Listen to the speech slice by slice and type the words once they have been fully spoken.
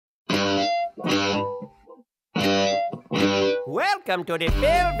Welcome to the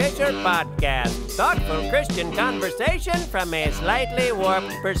Phil Vischer Podcast. Thoughtful Christian conversation from a slightly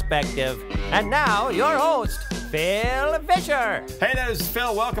warped perspective. And now, your host, Phil Vischer. Hey, that is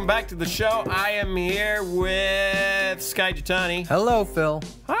Phil. Welcome back to the show. I am here with SKYE JETHANI. Hello, Phil.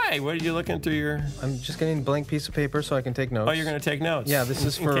 Hi, what are you looking through your... I'm just getting a blank piece of paper so I can take notes. Oh, you're going to take notes? Yeah, this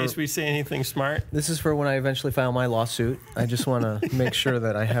is for... In case we say anything smart? This is for when I eventually file my lawsuit. I just want to make sure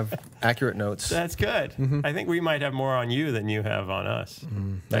that I have accurate notes. That's good. I think we might have more on you than you have on us.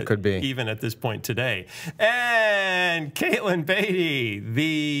 That could be. Even at this point today. And Katelyn Beatty,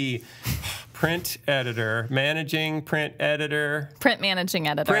 the... print managing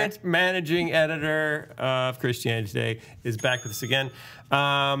editor of Christianity Today is back with us again.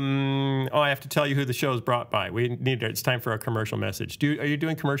 I have to tell you who the show is brought by. It's time for a commercial message. Are you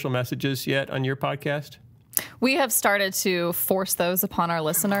doing commercial messages yet on your podcast? We have started to force those upon our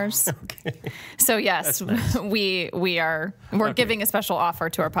listeners. Okay. So yes, nice. we're giving a special offer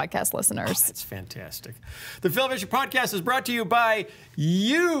to our podcast listeners. Oh, that's fantastic. The Phil Vischer Podcast is brought to you by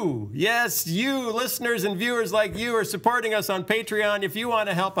you. Yes, you listeners and viewers like you are supporting us on Patreon. If you want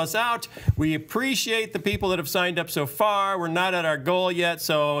to help us out, we appreciate the people that have signed up so far. We're not at our goal yet,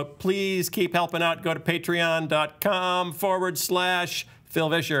 so please keep helping out. Go to patreon.com/Phil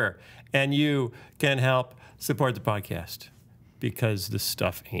Vischer, and you can help support the podcast because this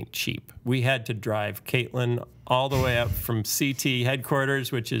stuff ain't cheap. We had to drive Katelyn all the way up from CT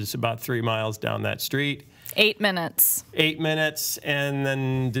headquarters, which is about 3 miles down that street. 8 minutes. 8 minutes, and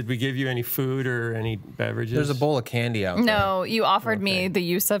then did we give you any food or any beverages? There's a bowl of candy out there. No, you offered me the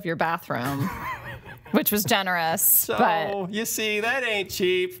use of your bathroom, which was generous. So, but you see, that ain't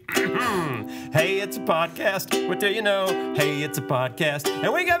cheap. Hey, it's a podcast. What do you know? Hey, it's a podcast.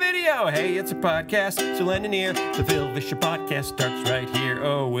 And we got video. Hey, it's a podcast. So lend an ear. The Phil Vischer Podcast starts right here.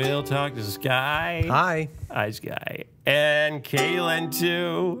 Oh, we'll talk to SKYE. Hi. Hi, SKYE. And Katelyn,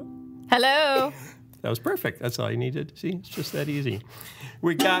 too. hello. That was perfect. That's all you needed. See, it's just that easy.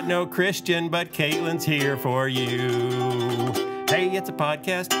 We got no Christian, but Katelyn's here for you. Hey, it's a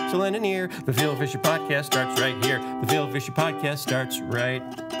podcast, so lend an ear. The Phil Vischer Podcast starts right here. The Phil Vischer Podcast starts right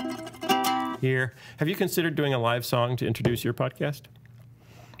here. Have you considered doing a live song to introduce your podcast?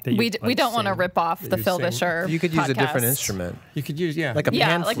 We don't want to rip off the Phil Vischer. You could use a podcast. different instrument. You could use, like a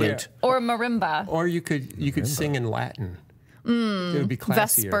pan flute. Or a marimba. Or you could sing in Latin. It would be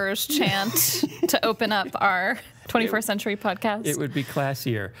classier. Vespers chant to open up our 21st century podcast. It would be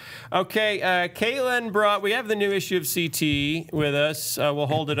classier. Okay, Katelyn we have the new issue of CT with us. We'll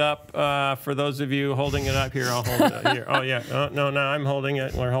hold it up. For those of you holding it up here, I'll hold it up here. Oh, yeah. No, I'm holding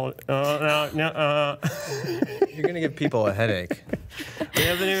it. We're holding no. You're going to give people a headache. We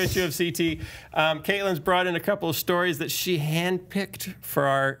have the new issue of CT. Katelyn's brought in a couple of stories that she handpicked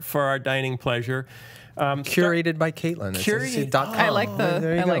for our dining pleasure. Curated by Katelyn. I like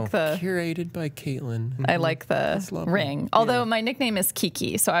the curated by Katelyn. I like the ring. Although my nickname is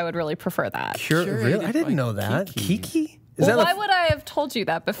Kiki, so I would really prefer that. Really? I didn't know that. Kiki? Why would I have told you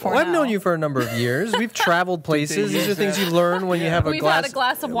that before? Well, I've known you for a number of years. We've traveled places. These are things you learn when you have a glass. We've had a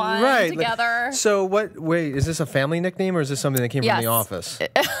glass of wine together. So wait, is this a family nickname or is this something that came from the office?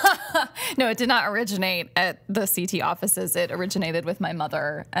 No, it did not originate at the CT offices. It originated with my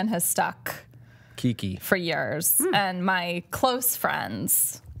mother and has stuck Kiki for years. And my close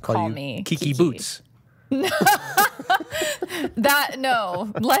friends call me Kiki Boots. Let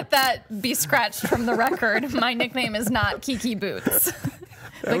that be scratched from the record. My nickname is not Kiki Boots.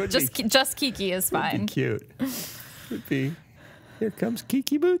 Just Kiki is fine. Would be cute. Would be. Here comes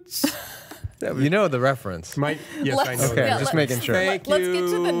Kiki Boots. You know the reference. Yes, I know. Okay, just making sure. Let's get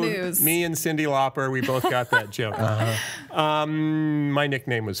to the news. Me and Cyndi Lauper, we both got that joke. My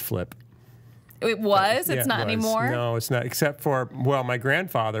nickname was Flip. It was? It's not anymore? No, it's not. Except for, my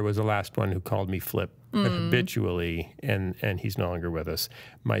grandfather was the last one who called me Flip habitually, and he's no longer with us.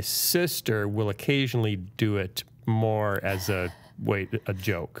 My sister will occasionally do it more as a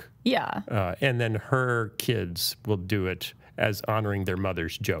joke. Yeah. And then her kids will do it as honoring their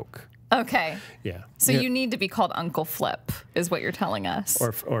mother's joke. Okay. Yeah. So you need to be called Uncle Flip, is what you're telling us.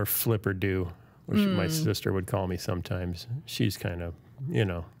 Or Flipper-do, which my sister would call me sometimes. She's kind of,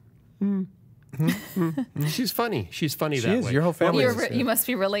 She's funny. She's funny that way. Your whole family is. You must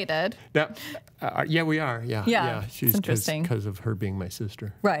be related. Now, yeah, we are. Yeah. She's interesting because of her being my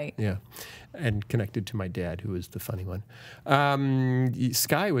sister. Right. Yeah, and connected to my dad, who is the funny one.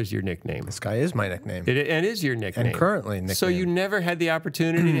 SKYE was your nickname. SKYE is my nickname. It is your nickname. And currently nickname. So you never had the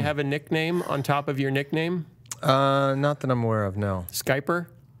opportunity to have a nickname on top of your nickname? Not that I'm aware of. No. Skyper.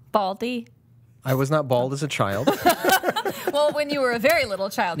 Baldy. I was not bald as a child. Well, when you were a very little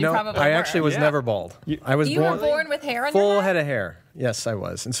child, you No, probably I were. actually was never bald. I was You were born with hair on your full head? head of hair. Yes, I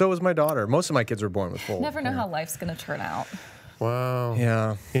was. And so was my daughter. Most of my kids were born with full Never know hair. how life's going to turn out. Wow.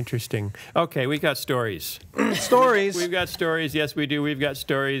 Yeah. Interesting. Okay, we got stories. Stories. We've got stories. Yes, we do. We've got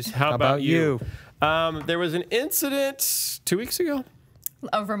stories. How about you? There was an incident 2 weeks ago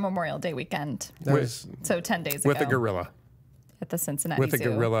Over Memorial Day weekend. That was- So 10 days ago. with a gorilla. At the Cincinnati With a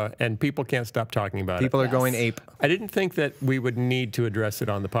Zoo. gorilla, and people can't stop talking about people it. are going Yes. ape. I didn't think that we would need to address it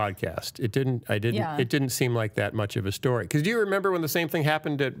on the podcast. It didn't. Yeah. It didn't seem like that much of a story. Because do you remember when the same thing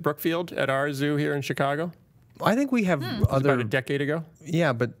happened at Brookfield at our zoo here in Chicago? I think we have About other. a decade ago.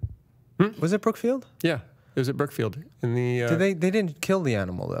 Yeah, but was it Brookfield? Yeah, it was at Brookfield in the. Did they didn't kill the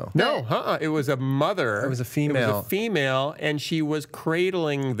animal though. No, it was a mother. It was a It female. was a female, and she was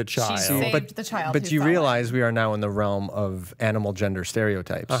cradling the child. She saved the child. But who you fell in. realize we are now in the realm of animal gender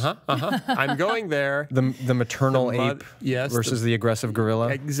stereotypes. I'm going there. The maternal The mo- ape yes, versus the aggressive gorilla.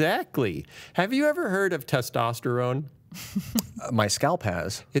 Exactly. Have you ever heard of testosterone? My scalp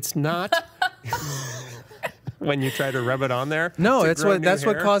has. It's not. When you try to rub it on there. No, to that's grow what new that's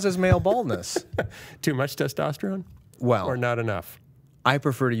what hair? causes male baldness. Too much testosterone, Well, or not enough? I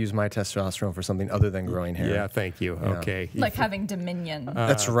prefer to use my testosterone for something other than growing hair. Yeah, thank you. Okay. Like having dominion.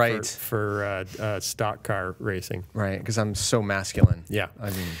 That's right. For stock car racing. Right, because I'm so masculine. Yeah. I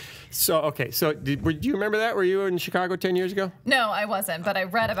mean, So, do you remember that? Were you in Chicago 10 years ago? No, I wasn't, but I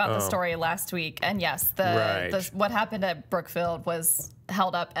read about the story last week, and yes, what happened at Brookfield was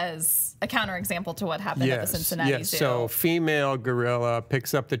held up as a counterexample to what happened at the Cincinnati Zoo. So female gorilla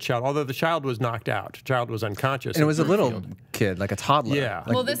picks up the child, although the child was knocked out. The child was unconscious. and it was a little kid, like a toddler. Yeah.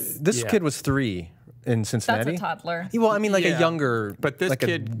 Like, Well, this- this Yeah. kid was 3 in Cincinnati. That's a toddler. Well, I mean, like Yeah. a younger, But this like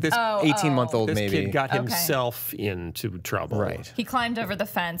kid, this 18-month-old this maybe. kid got Okay. himself into trouble. Right. He climbed over the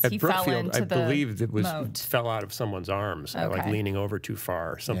fence. At He fell Brookfield, into I the believe it was moat. fell out of someone's arms, like Okay. leaning over too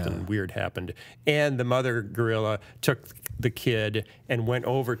far. Something Yeah. weird happened, and the mother gorilla took the kid and went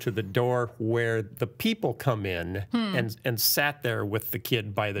over to the door where the people come in, and sat there with the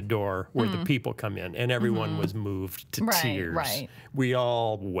kid by the door where the people come in, and everyone was moved to Right, tears. right. We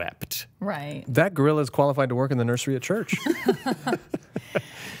all wept. Right. That gorilla is qualified to work in the nursery at church.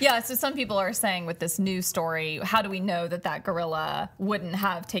 Yeah, so some people are saying with this new story, how do we know that that gorilla wouldn't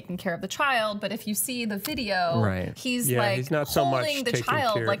have taken care of the child? But if you see the video, Right. he's Yeah, like he's not so much holding the taking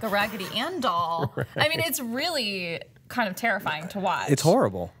child care. like a Raggedy Ann doll. I mean, it's really kind of terrifying to watch. It's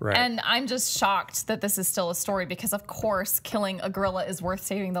horrible. Right. And I'm just shocked that this is still a story because, of course, killing a gorilla is worth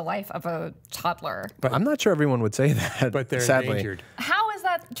saving the life of a toddler. But I'm not sure everyone would say that. But they're sadly. endangered. How is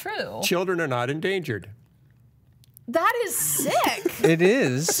that true? Children are not endangered. That is sick. It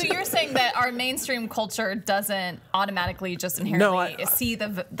is. So you're saying that our mainstream culture doesn't automatically just inherently I- see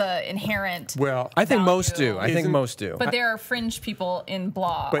the inherent. Well, I think value. most do. I think Isn't- most do. But there are fringe people in But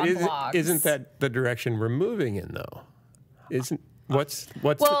on blogs. isn't that the direction we're moving in, though? Isn't what's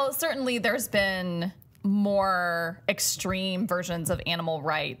Well, certainly there's been more extreme versions of animal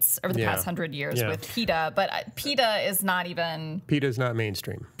rights over the Yeah. past 100 years Yeah. with PETA, but PETA is not even. PETA's not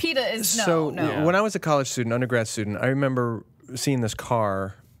mainstream. PETA is so no. when I was a college student, undergrad student, I remember seeing this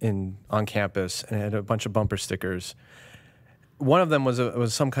car on campus, and it had a bunch of bumper stickers. One of them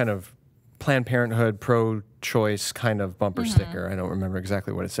was some kind of Planned Parenthood pro-choice kind of bumper sticker. I don't remember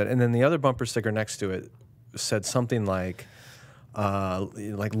exactly what it said. And then the other bumper sticker next to it said something like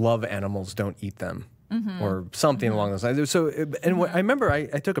love animals, don't eat them. Or something along those lines. So, I remember I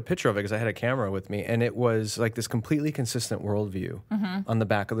took a picture of it because I had a camera with me, and it was like this completely consistent worldview on the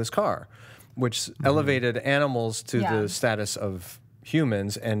back of this car, which elevated animals to Yeah. the status of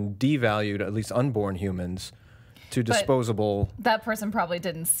humans and devalued at least unborn humans to disposable. That person probably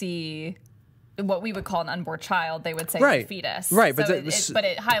didn't see what we would call an unborn child. They would say Right. a fetus. Right, but So that-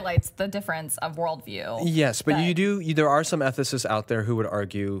 it highlights the difference of worldview. Yes, but that- there are some ethicists out there who would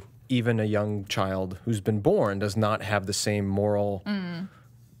argue even a young child who's been born does not have the same moral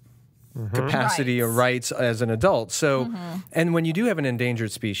capacity or rights as an adult. So, and when you do have an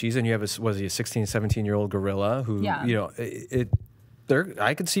endangered species, and you have a 16, 17-year-old gorilla who, Yeah.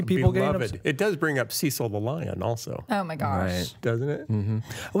 I could see people getting Beloved. upset. It does bring up Cecil the lion, also, Oh my gosh. Right. doesn't it?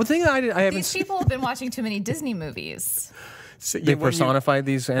 Well, the thing I haven't These people have been watching too many Disney movies. So, they when you- personified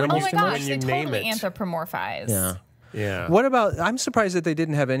these animals Oh my too much. gosh, when they you name totally it. anthropomorphize. Yeah. Yeah. What about? I'm surprised that they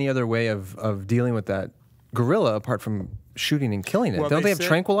didn't have any other way of dealing with that gorilla apart from shooting and killing it. Well, Don't they have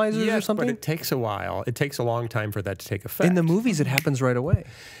said- tranquilizers yes, or something? But it takes a while. It takes a long time for that to take effect. In the movies, it happens right away.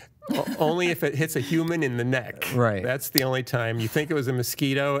 Only if it hits a human in the neck. Right. That's the only time. You think it was a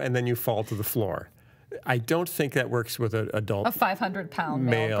mosquito, and then you fall to the floor. I don't think that works with an adult. A 500-pound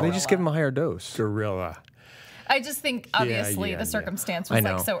male Male. gorilla. They just give them a higher dose. Gorilla. I just think, obviously, yeah, the yeah. circumstance was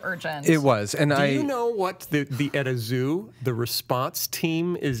like so urgent. It was, and Do you know what at a zoo the response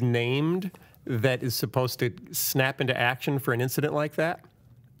team is named that is supposed to snap into action for an incident like that?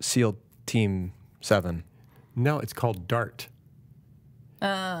 SEAL Team 7. No, it's called DART.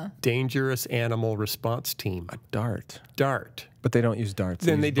 Dangerous Animal Response Team. A dart. DART. But they don't use darts.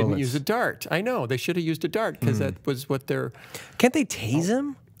 Then they use didn't bullets. use a dart. I know. They should have used a dart because that was what they're... Can't they tase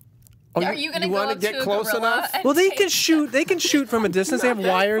him? Oh, Are you going to go wanna up get to a close gorilla enough? and Well, they take- can shoot. They can shoot from a distance. They have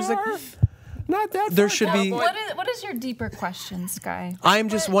wires. Not that There far, should be- cowboy. What is your deeper question, Sky? I'm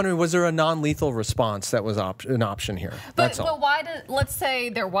just wondering, was there a non-lethal response that was an option here? That's all. But why did, let's say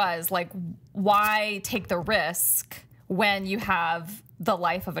there was, like, why take the risk when you have the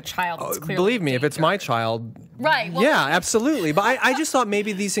life of a child that's clearly Believe me, if it's my endangered? child, Right. Well, yeah, absolutely. But I just thought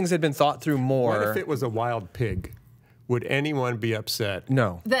maybe these things had been thought through more. What if it was a wild pig? Would anyone be upset?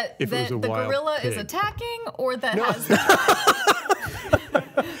 No. that if it was the a wild gorilla is pig? attacking or that has...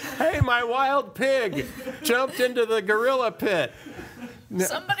 Hey, my wild pig jumped into the gorilla pit.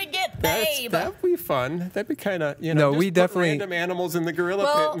 Somebody get Babe. That'd be fun. That'd be kind of, No, just we put definitely- random animals in the gorilla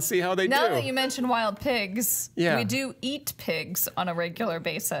Well, pit and see how they now do. that you mention wild pigs, Yeah. we do eat pigs on a regular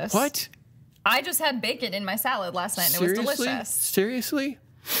basis. What? I just had bacon in my salad last night and Seriously? it was delicious. Seriously?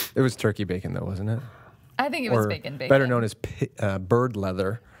 It was turkey bacon, though, wasn't it? I think it was Or bacon. better known as bird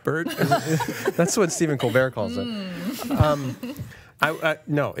leather. Bird? That's what Stephen Colbert calls it.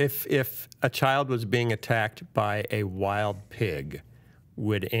 No, if a child was being attacked by a wild pig,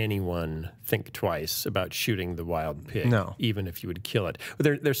 would anyone think twice about shooting the wild pig? No. Even if you would kill it.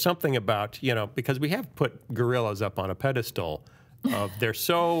 There's something about, because we have put gorillas up on a pedestal of they're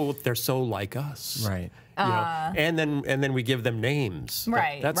so like us. Right. And then we give them names.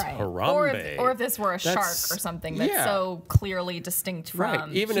 Right, That's right. Harambe. Or if this were a shark That's- or something that's yeah. so clearly distinct from Right.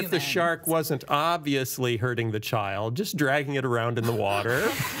 Even if the humans. shark wasn't obviously hurting the child, just dragging it around in the water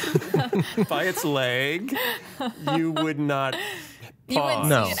by its leg, you would not You wouldn't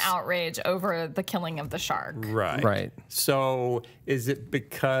No. see an outrage over the killing of the shark. Right. Right. So is it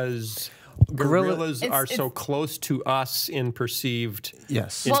because Gorilla- gorillas It's- are so close to us in perceived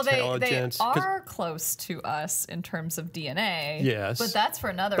Yes. Well, they intelligence? 'Cause- are close to us in terms of DNA. Yes. But that's for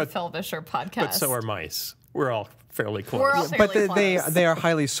another Phil Vischer podcast. But so are mice. We're all fairly close. We're all But fairly close. they are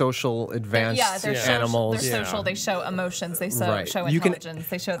highly social, advanced Yeah, they're animals. Social, they're social. They show emotions. They show Right. show You can- intelligence.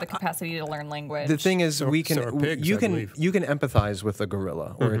 They show the capacity to learn language. The thing is, So are pigs, you I can believe. you can empathize with a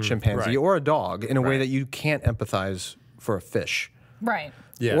gorilla or a chimpanzee right. or a dog in a way Right. that you can't empathize for a fish right.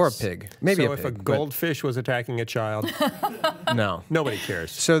 Yes. or a pig. Maybe so a if pig. a goldfish was attacking a child, but no. nobody cares.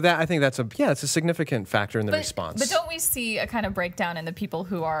 So that I think it's a significant factor in the response. But don't we see a kind of breakdown in the people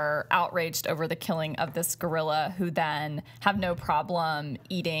who are outraged over the killing of this gorilla who then have no problem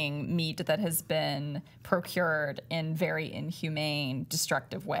eating meat that has been procured in very inhumane,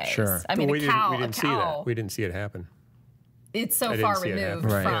 destructive ways? Sure. I mean, we a cow, didn't see that. We didn't see it happen. it's so I didn't far see it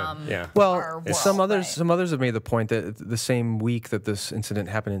removed happen. Right. from Yeah. Well, our world, some right. others have made the point that the same week that this incident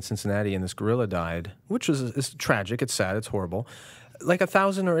happened in Cincinnati and this gorilla died, which is tragic, it's sad, it's horrible. Like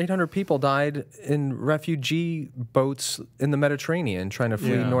 1,000 or 800 people died in refugee boats in the Mediterranean trying to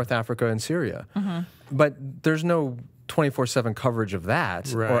flee Yeah. North Africa and Syria. Mm-hmm. But there's no 24/7 coverage of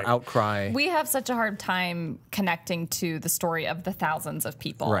that Right. or outcry. We have such a hard time connecting to the story of the thousands of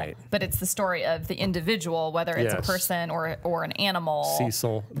people. Right. But it's the story of the individual, whether it's a Yes. person or an animal.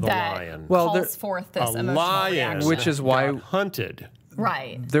 Cecil the that lion. Well, calls there- forth this A emotional lion, reaction. Which is why- got hunted.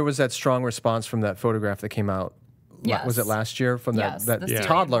 Right. There was that strong response from that photograph that came out. Yes. Was it last year from Yes, that the Syrian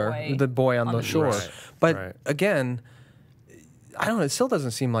toddler, boy the boy on the shore? Right, But right. again, I don't know. It still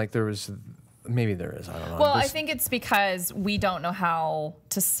doesn't seem like there was. Maybe there is. I don't know. Well, I This- think it's because we don't know how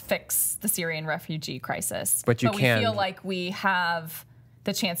to fix the Syrian refugee crisis. But you we can. feel like we have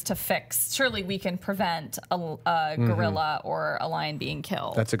the chance to fix. Surely we can prevent a gorilla or a lion being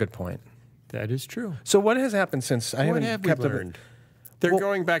killed. that's a good point. That is true. So what has happened since I What haven't have we kept up? learned? They're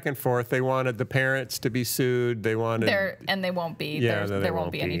going back and forth. They wanted the parents to be sued. They wanted. And they won't be. Yeah, no, they there won't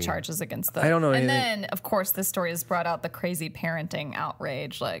won't be any be. charges against them. I don't know And anything- then, of course, this story has brought out the crazy parenting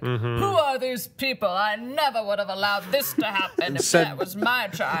outrage. Like, Mm-hmm. who are these people? I never would have allowed this to happen if Said- that was my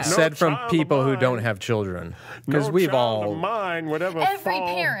child. Said from child of people who don't mine. have children, No because we've child all. of mine would ever Every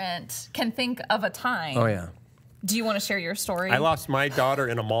fall. parent can think of a time. Oh yeah. Do you want to share your story? I lost my daughter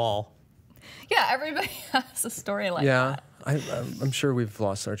in a mall. Yeah, everybody has a story like Yeah. that. I'm sure we've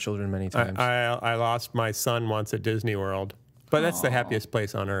lost our children many times. I lost my son once at Disney World. But that's the happiest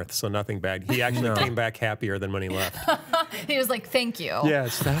place on earth, so nothing bad. He actually came back happier than when he left. He was like, "Thank you."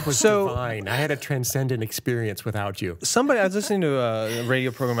 Yes, that was divine. I had a transcendent experience without you. I was listening to a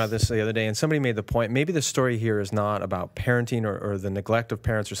radio program about this the other day, and somebody made the point, maybe the story here is not about parenting or the neglect of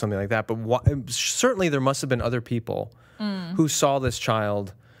parents or something like that, but certainly there must have been other people who saw this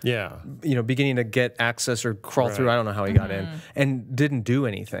child, beginning to get access or crawl through, I don't know how he got in, and didn't do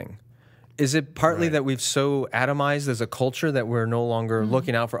anything. Is it partly that we've so atomized as a culture that we're no longer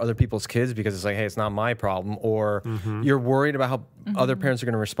looking out for other people's kids because it's like, hey, it's not my problem, or you're worried about how other parents are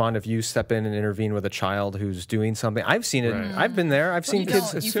going to respond if you step in and intervene with a child who's doing something? I've seen it. I've been there. I've seen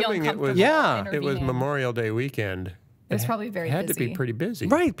kids. Assuming it was Memorial Day weekend. It was probably very busy. It had to be pretty busy.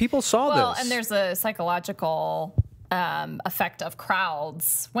 Right. People saw this. Well, and there's a psychological effect of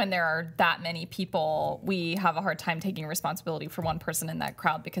crowds. When there are that many people, we have a hard time taking responsibility for one person in that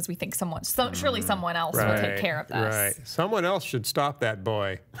crowd because we think surely someone else will take care of this. Right. Someone else should stop that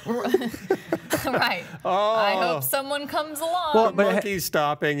boy. Right. Oh. I hope someone comes along. Well, the monkey's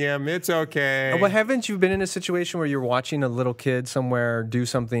stopping him. It's okay. Well, haven't you been in a situation where you're watching a little kid somewhere do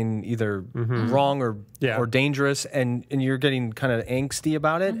something either wrong or dangerous, and you're getting kind of angsty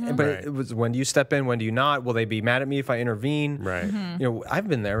about it? But it was, when do you step in? When do you not? Will they be mad at me if I intervene? Right. I've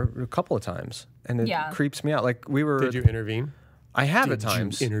been there a couple of times, and it creeps me out. Like Did you intervene? I have at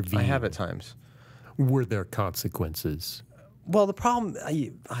times. Intervene? I have at times. Were there consequences? Well, the problem,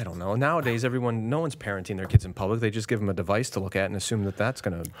 I don't know. Nowadays, no one's parenting their kids in public. They just give them a device to look at and assume that that's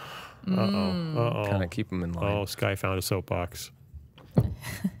going to kind of keep them in line. Oh, Sky found a soapbox.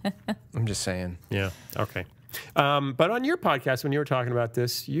 I'm just saying. Yeah. Okay. But on your podcast, when you were talking about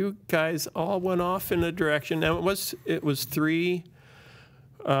this, you guys all went off in a direction. Now, it was 3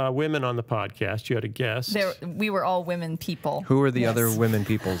 women on the podcast. You had a guest. We were all women people. Who were the other women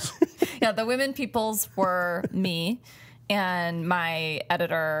peoples? Yeah, the women peoples were me and my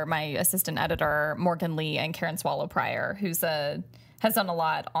assistant editor, Morgan Lee, and Karen Swallow Pryor, who's has done a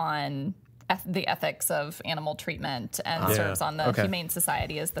lot on the ethics of animal treatment and serves on the Humane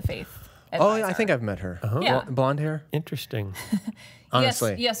Society as the faith advisor. Oh, yeah, I think I've met her. Yeah. Blonde hair? Interesting.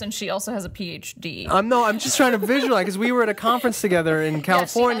 Honestly. Yes, and she also has a PhD. I'm just trying to visualize, because we were at a conference together in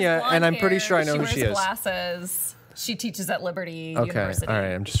California, and I'm pretty sure I know who she is. She wears glasses. She teaches at Liberty University. All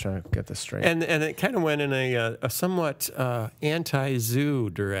right, I'm just trying to get this straight. And it kind of went in a somewhat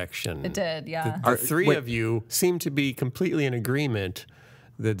anti-zoo direction. It did, yeah. The 3 of you seem to be completely in agreement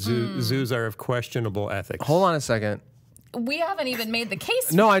that zoos are of questionable ethics. Hold on a second. We haven't even made the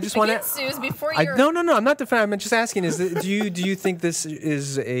case. No, I just want to zoos before you're. No. I'm not defending. I'm just asking. Do you think this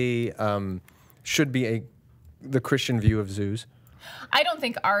is should be the Christian view of zoos? I don't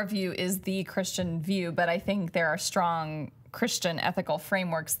think our view is the Christian view, but I think there are strong Christian ethical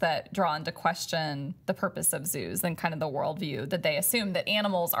frameworks that draw into question the purpose of zoos and kind of the worldview that they assume that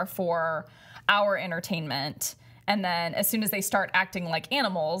animals are for our entertainment. And then as soon as they start acting like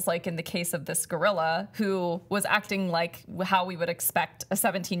animals, like in the case of this gorilla who was acting like how we would expect a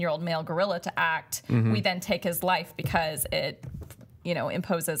 17-year-old male gorilla to act, we then take his life because it,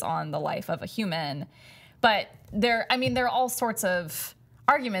 imposes on the life of a human. But there are all sorts of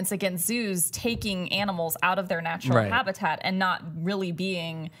arguments against zoos taking animals out of their natural habitat and not really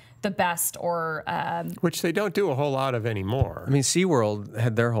being the best or... Which they don't do a whole lot of anymore. I mean, SeaWorld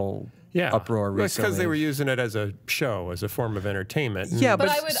had their whole uproar recently. It's because they were using it as a show, as a form of entertainment. Yeah, but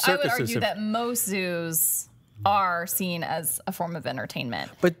I would argue that most zoos are seen as a form of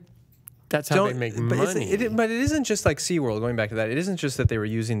entertainment. But that's how they make money. But it isn't just like SeaWorld, going back to that. It isn't just that they were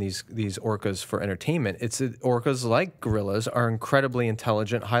using these orcas for entertainment. It's that orcas, like gorillas, are incredibly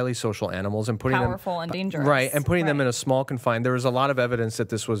intelligent, highly social animals, and putting powerful and dangerous. Right, and putting them in a small confined. There was a lot of evidence that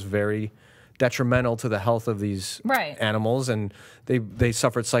this was very detrimental to the health of these animals, and they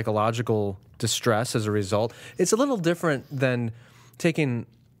suffered psychological distress as a result. It's a little different than taking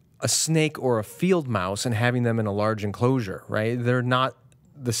a snake or a field mouse and having them in a large enclosure, right? They're not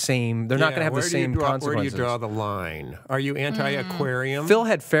the same. They're not going to have the same consequences. Where do you draw the line? Are you anti-aquarium? Phil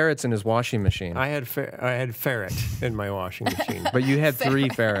had ferrets in his washing machine. I had ferret in my washing machine. But you had 3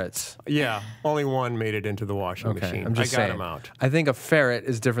 ferrets. Yeah, only one made it into the washing machine. I'm just saying. Them out. I think a ferret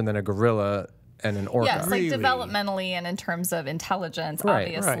is different than a gorilla and an orca. Yes, like developmentally and in terms of intelligence,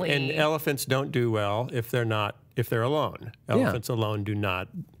 obviously. Right. And elephants don't do well if they're alone. Elephants alone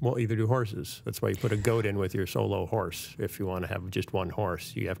will either do horses. That's why you put a goat in with your solo horse. If you want to have just one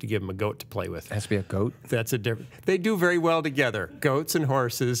horse, you have to give them a goat to play with. It has to be a goat? That's a different. They do very well together. Goats and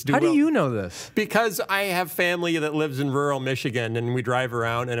horses do well. How do you know this? Because I have family that lives in rural Michigan, and we drive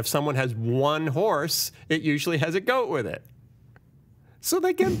around, and if someone has one horse, it usually has a goat with it. So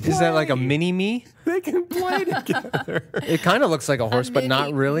they can play. Is that like a mini-me? They can play together. It kind of looks like a horse, but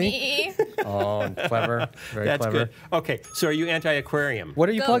not really. Me. Oh, clever. Very That's clever. good. Okay, so are you anti-aquarium? What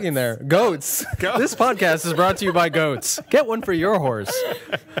are you Goats. plugging there? Goats. This podcast is brought to you by goats. Get one for your horse.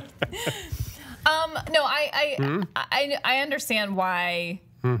 No, I understand why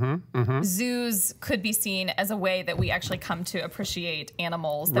zoos could be seen as a way that we actually come to appreciate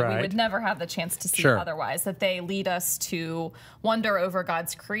animals that we Right. would never have the chance to see Sure. otherwise, that they lead us to wonder over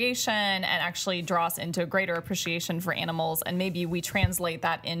God's creation and actually draw us into a greater appreciation for animals. And maybe we translate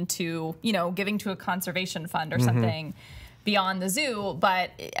that into, giving to a conservation fund or something beyond the zoo.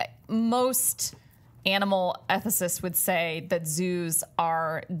 But most animal ethicists would say that zoos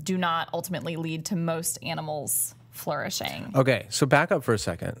do not ultimately lead to most animals flourishing. Okay, so back up for a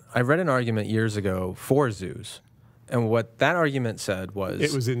second. I read an argument years ago for zoos. And what that argument said was...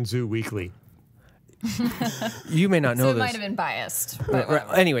 It was in Zoo Weekly. You may not know So it this. might have been biased. But Right.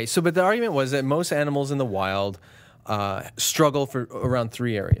 Anyway, but the argument was that most animals in the wild struggle for around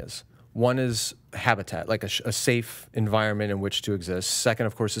 3 areas. One is habitat, like a safe environment in which to exist. Second,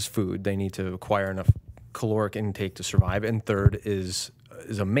 of course, is food. They need to acquire enough caloric intake to survive. And third is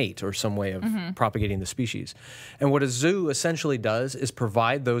a mate or some way of propagating the species. And what a zoo essentially does is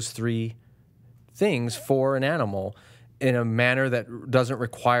provide those 3 things for an animal in a manner that doesn't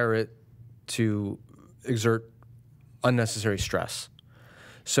require it to exert unnecessary stress.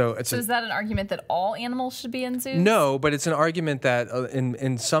 So is that an argument that all animals should be in zoos? No, but it's an argument that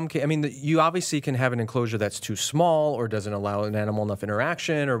in some case, I mean, you obviously can have an enclosure that's too small or doesn't allow an animal enough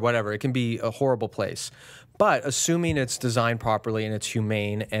interaction or whatever. It can be a horrible place. But assuming it's designed properly and it's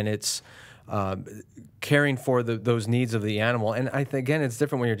humane and it's caring for those needs of the animal, and again, it's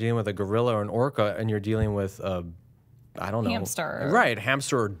different when you're dealing with a gorilla or an orca and you're dealing with I don't know, Hamster. right?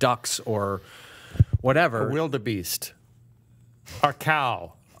 Hamster or ducks or whatever. A wildebeest. A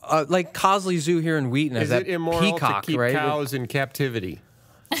cow. Like Cosley Zoo here in Wheaton has Is that it immoral peacock, to keep right? cows in captivity?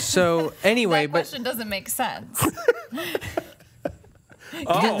 So anyway, That but question doesn't make sense.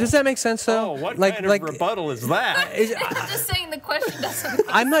 does that make sense though? Oh, what kind of rebuttal is that? I'm just saying the question doesn't make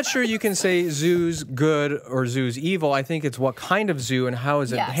I'm not sure you can say zoo's good or zoo's evil. I think it's what kind of zoo and how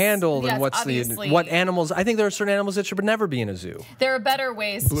is it Yes. handled Yes, and what's obviously. what animals. I think there are certain animals that should never be in a zoo. There are better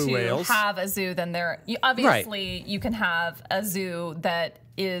ways Blue to whales. have a zoo than obviously you can have a zoo that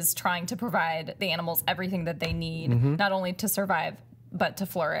is trying to provide the animals everything that they need, not only to survive but to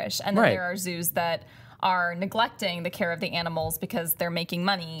flourish. And then Right. there are zoos that are neglecting the care of the animals because they're making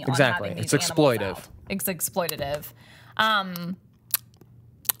money on Exactly. having these It's animals exploitive. out. It's exploitative.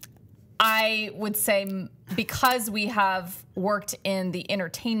 I would say because we have worked in the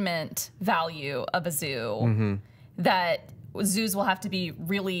entertainment value of a zoo, that zoos will have to be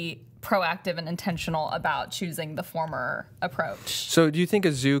really proactive and intentional about choosing the former approach. So do you think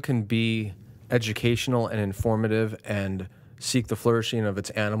a zoo can be educational and informative and seek the flourishing of its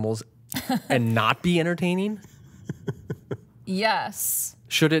animals and not be entertaining? Yes.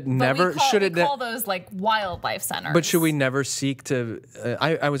 Should it But never? we call those like wildlife centers. But should we never seek to?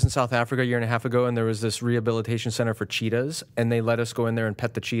 I was in South Africa a year and a half ago, and there was this rehabilitation center for cheetahs, and they let us go in there and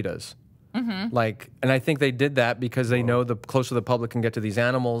pet the cheetahs. And I think they did that because they know the closer the public can get to these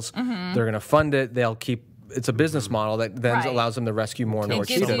animals, they're going to fund it. They'll keep. It's a business model that then Right. allows them to rescue more and more It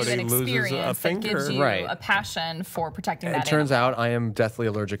gives you cheetahs. an Somebody loses a experience that gives finger. you Right. a passion for protecting that It turns animal. out I am deathly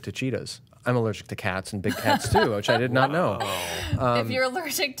allergic to cheetahs. I'm allergic to cats and big cats too, which I did not know. If you're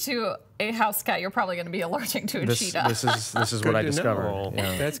allergic to a house cat, you're probably going to be allergic to a cheetah. This is what I discovered.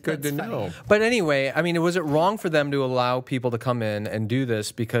 Yeah. That's good to know. But anyway, I mean, was it wrong for them to allow people to come in and do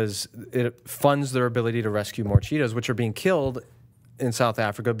this because it funds their ability to rescue more cheetahs, which are being killed in South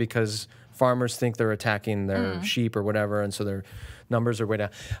Africa because farmers think they're attacking their sheep or whatever, and so their numbers are way down.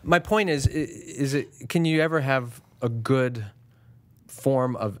 My point is can you ever have a good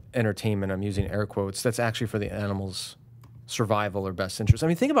form of entertainment, I'm using air quotes, that's actually for the animal's survival or best interest? I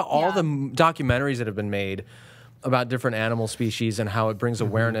mean, think about all the documentaries that have been made about different animal species and how it brings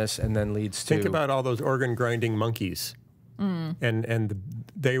awareness and then leads to... Think about all those organ grinding monkeys, and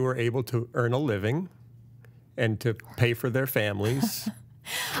they were able to earn a living and to pay for their families.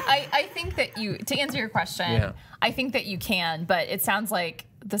 I think that to answer your question, I think that you can, but it sounds like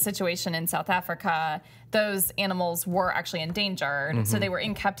the situation in South Africa, those animals were actually endangered. So they were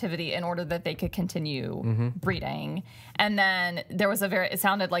in captivity in order that they could continue breeding. And then it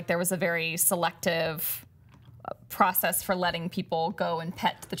sounded like there was a very selective process for letting people go and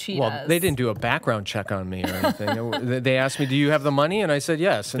pet the cheetahs. Well, they didn't do a background check on me or anything. They asked me, do you have the money? And I said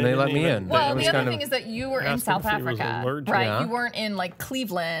yes, and they let me in. Well, It was the other kind of- thing is that you were in asked South him if he was Africa, allergic. right? Yeah. You weren't in like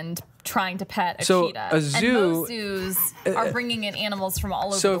Cleveland trying to pet a So, cheetah. a zoo- and most zoos are bringing in animals from all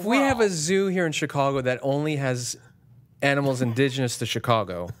over So the if world. we have a zoo here in Chicago that only has animals indigenous to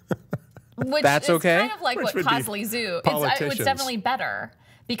Chicago, Which that's is okay? kind of like Which what would be Cosley Zoo. It's politicians. definitely better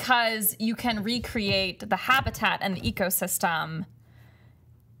because you can recreate the habitat and the ecosystem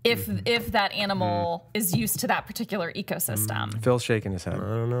if that animal is used to that particular ecosystem. Phil's shaking his head. I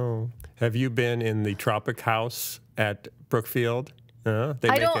don't know. Have you been in the Tropic House at Brookfield? They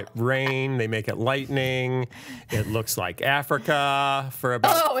make don't- it rain. They make it lightning. It looks like Africa for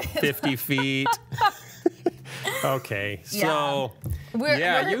about 50 feet. Okay, so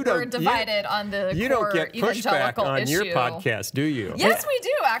We're divided on the you core don't get pushback evangelical on issue. your podcast, do you? Yes, we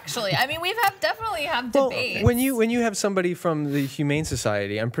do actually. I mean, definitely have Well, debates. when you have somebody from the Humane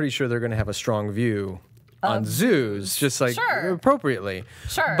Society, I'm pretty sure they're going to have a strong view on zoos, just like Sure. appropriately.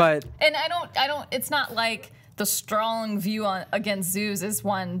 Sure. But and I don't. It's not like the strong view against zoos is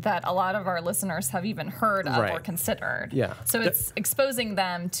one that a lot of our listeners have even heard of or Right. considered. Yeah. So it's exposing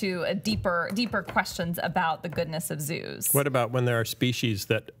them to a deeper questions about the goodness of zoos. What about when there are species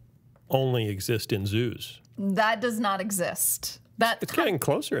that only exist in zoos? That does not exist. It's getting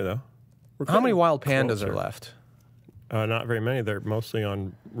closer, though. We're how many getting wild pandas closer. are left? Not very many. They're mostly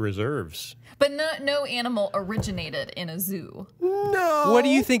on reserves. But no animal originated in a zoo. No. What do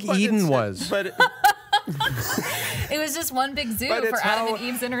you think but Eden it's- was? But It was just one big zoo But for it's Adam how- and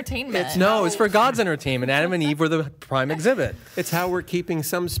Eve's entertainment. No, it's for God's entertainment. Adam and Eve were the prime exhibit. it's how we're keeping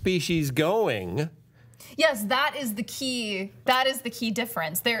some species going. Yes, that is the key. That is the key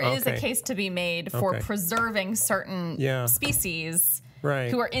difference. There is a Okay. case to be made for Okay. preserving certain Yeah. species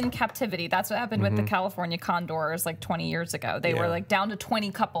Right. who are in captivity. That's what happened with the California condors like 20 years ago. They were Yeah. like down to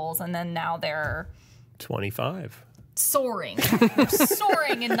 20 couples, and then now they're 25. soaring,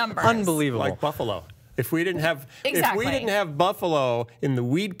 soaring in numbers. Unbelievable. Like buffalo. If we didn't have Exactly. buffalo in the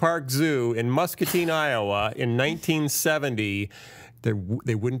Weed Park Zoo in Muscatine, Iowa in 1970,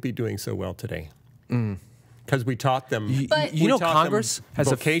 they wouldn't be doing so well today. Because we taught them But- you know, taught them Congress has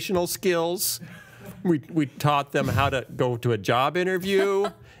a vocational skills. We taught them how to go to a job interview,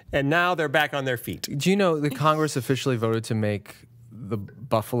 and now they're back on their feet. Do you know the Congress officially voted to make the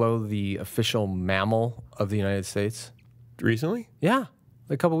buffalo the official mammal of the United States? Recently? Yeah,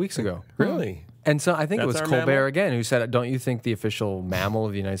 a couple weeks ago. Really? And so I think it That's was our Colbert mammal? again who said, "Don't you think the official mammal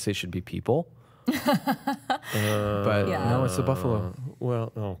of the United States should be people?" But no, it's the buffalo.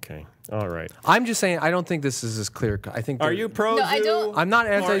 Well, okay. All right. I'm just saying, I don't think this is as clear. I think. Are that- you pro No, I zoo? don't- I'm not or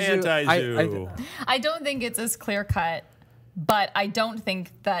anti-zoo. anti-zoo? I don't think it's as clear cut, but I don't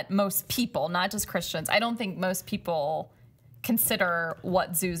think that most people, not just Christians, I don't think most people consider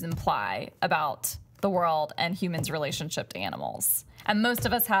what zoos imply about the world and humans' relationship to animals. And most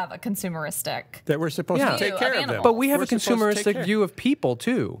of us have a consumeristic. That we're supposed Yeah. to take View care of of them. animals. But we have We're a supposed to take consumeristic care. view of people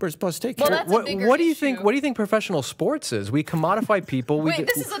too. We're supposed to take Well, care. that's a bigger What do you think? issue. What do you think professional sports is? We commodify people. Wait,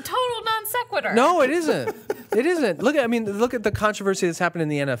 this is a total non sequitur. No, it isn't. It isn't. Look at the controversy that's happened in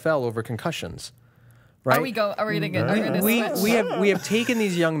the NFL over concussions. Right? Are we going to We have taken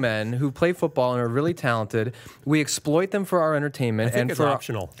these young men who play football and are really talented. We exploit them for our entertainment I think and it's for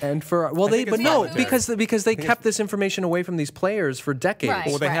optional. and for well I they think but it's no voluntary. because they kept this information away from these players for decades. Right.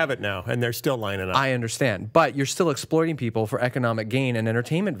 Well, they have it now, and they're still lining up. I understand, but you're still exploiting people for economic gain and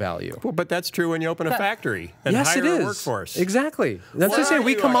entertainment value. Well, but that's true when you open a factory and Yes, hire it is. a workforce. Exactly. That's what I'm What saying. are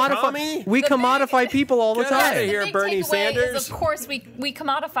We you, a commodify commie? we commodify people all the Get outta time. here. The big Bernie takeaway Sanders. is, of course, we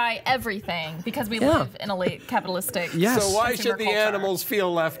commodify everything because we Yeah. live in a late capitalistic. Yes. So why consumer should the culture. animals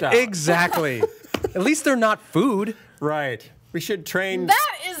feel left out? Exactly. At least they're not food. Right. We should train.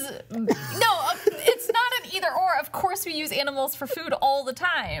 That is it's not an either or. Of course, we use animals for food all the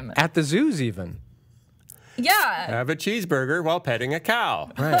time. At the zoos, even. Yeah. Have a cheeseburger while petting a cow.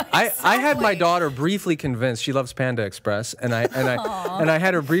 Right. I had my daughter briefly convinced she loves Panda Express, and I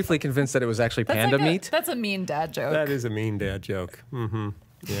had her briefly convinced that it was actually panda like meat. That's a mean dad joke. That is a mean dad joke. Mm-hmm.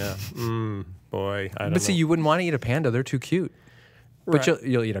 Yeah. Boy, I don't But see, know. you wouldn't want to eat a panda; they're too cute. But Right.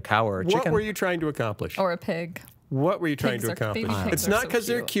 you'll eat a cow or a What chicken. were you trying to accomplish? or a pig. What were you trying Pigs to are- accomplish? baby pigs It's are not so because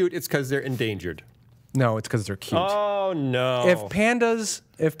they're cute. cute. It's because they're endangered. No, it's because they're cute. Oh no. If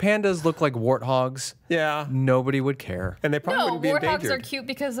pandas look like warthogs, yeah. nobody would care. And they probably No, wouldn't be warthogs endangered. are cute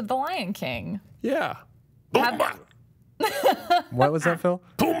because of the Lion King. Yeah. Have- What was that, Phil?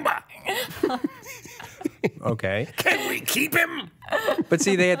 Pumbaa. Okay. Can we keep him? But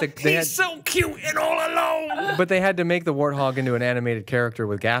see, they had to. He's so cute and all alone. But they had to make the warthog into an animated character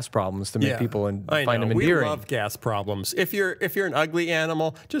with gas problems to make people find him endearing. We love gas problems. If you're an ugly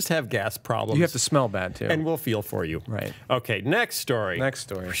animal, just have gas problems. You have to smell bad too, and we'll feel for you. Right. Okay. Next story. Next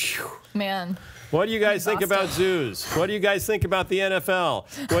story. Man. What do you guys think about zoos? What do you guys think about the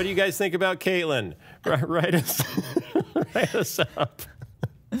NFL? What do you guys think about Katelyn? Write us up.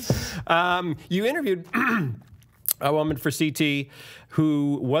 You interviewed a woman for CT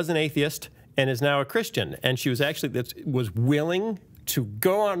who was an atheist and is now a Christian, and she was actually was willing to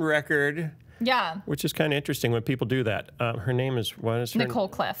go on record. Yeah. Which is kind of interesting when people do that. Her name is, what is her name? Nicole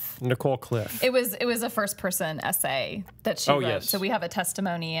Cliff. Nicole Cliff. It was a first-person essay that she wrote. Yes. So we have a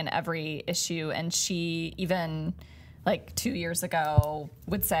testimony in every issue, and she even, like 2 years ago,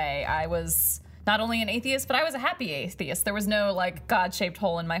 would say, I was not only an atheist, but I was a happy atheist. There was no, like, God-shaped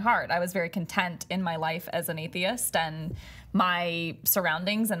hole in my heart. I was very content in my life as an atheist, and my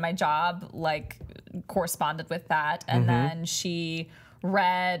surroundings and my job, like, corresponded with that. And then she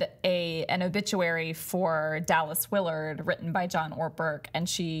read an obituary for Dallas Willard written by John Ortberg, and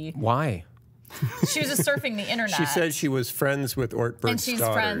she... Why? She was just surfing the internet. She said she was friends with Ortberg's and she's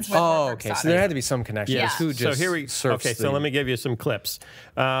daughters. friends with Ortberg's okay. So there had to be some connection. Yeah. Who just so let me give you some clips.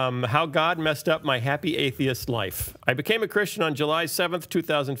 How God messed up my happy atheist life. I became a Christian on July 7th,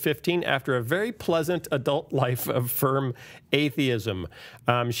 2015, after a very pleasant adult life of firm atheism.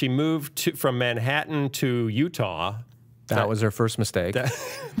 She moved from Manhattan to Utah. That was her first mistake.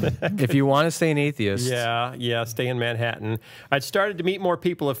 If you want to stay an atheist. Yeah, stay in Manhattan. I'd started to meet more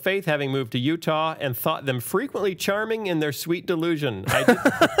people of faith having moved to Utah and thought them frequently charming in their sweet delusion.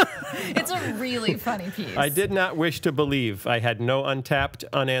 It's a really funny piece. I did not wish to believe. I had no untapped,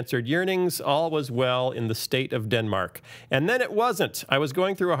 unanswered yearnings. All was well in the state of Denmark. And then it wasn't. I was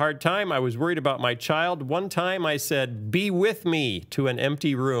going through a hard time. I was worried about my child. One time I said, "Be with me," to an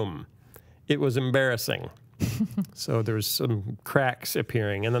empty room. It was embarrassing. So there's some cracks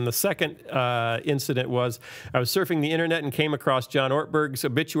appearing. And then the second incident was I was surfing the internet and came across John Ortberg's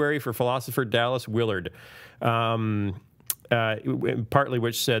obituary for philosopher Dallas Willard, partly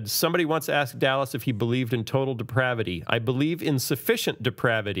which said, somebody once asked Dallas if he believed in total depravity. I believe in sufficient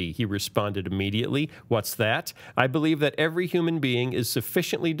depravity, he responded immediately. What's that? I believe that every human being is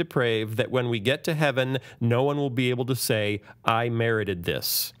sufficiently depraved that when we get to heaven, no one will be able to say, I merited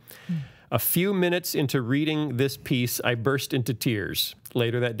this. A few minutes into reading this piece, I burst into tears.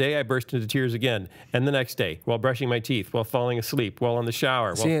 Later that day, I burst into tears again. And the next day, while brushing my teeth, while falling asleep, while in the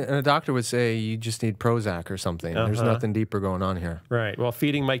shower. See, and a doctor would say you just need Prozac or something. There's nothing deeper going on here. Right. While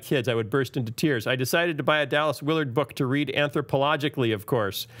feeding my kids, I would burst into tears. I decided to buy a Dallas Willard book to read anthropologically, of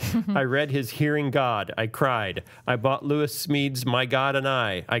course. I read his Hearing God. I cried. I bought Lewis Smead's My God and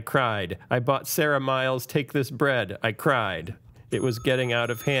I cried. I bought Sarah Miles' Take This Bread. I cried. It was getting out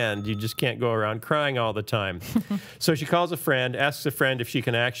of hand. You just can't go around crying all the time. So she calls a friend, asks a friend if she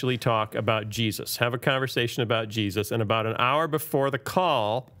can actually talk about Jesus, have a conversation about Jesus. And about an hour before the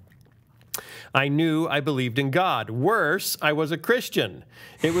call, I knew I believed in God. Worse, I was a Christian.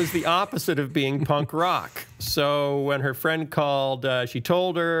 It was the opposite of being punk rock. So when her friend called, she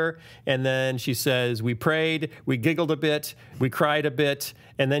told her, and then she says, we prayed, we giggled a bit, we cried a bit,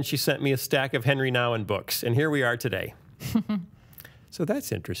 and then she sent me a stack of Henry Nouwen books. And here we are today. So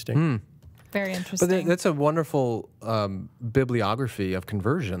that's interesting. Very interesting. But that's a wonderful bibliography of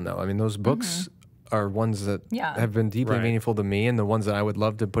conversion, though. I mean, those books are ones that have been deeply meaningful to me, and the ones that I would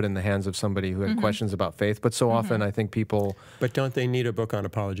love to put in the hands of somebody who had questions about faith. But so often, I think people... But don't they need a book on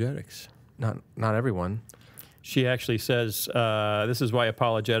apologetics? Not everyone. She actually says, this is why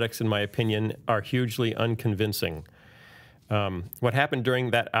apologetics, in my opinion, are hugely unconvincing. What happened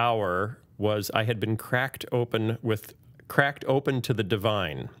during that hour was I had been cracked open to the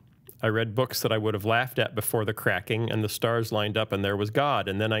divine. I read books that I would have laughed at before the cracking, and the stars lined up, and there was God.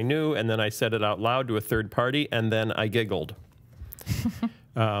 And then I knew, and then I said it out loud to a third party, and then I giggled.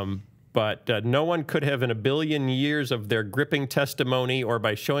 But no one could have in a billion years of their gripping testimony, or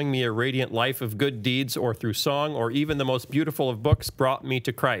by showing me a radiant life of good deeds, or through song, or even the most beautiful of books, brought me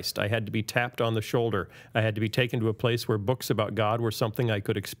to Christ. I had to be tapped on the shoulder. I had to be taken to a place where books about God were something I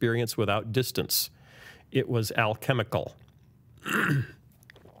could experience without distance. It was alchemical.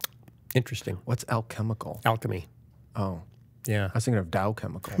 Interesting. What's alchemical? Alchemy. Oh. Yeah. I was thinking of Dow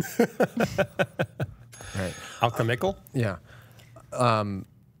Chemical. Right. Alchemical? Yeah.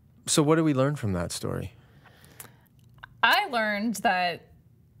 So what do we learn from that story? I learned that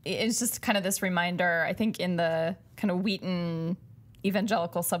it's just kind of this reminder, I think in the kind of Wheaton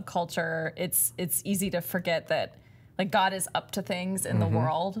evangelical subculture, it's easy to forget that like God is up to things in the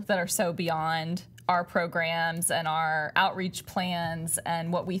world that are so beyond our programs and our outreach plans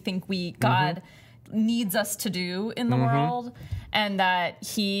and what we think God needs us to do in the world, and that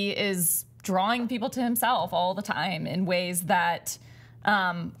he is drawing people to himself all the time in ways that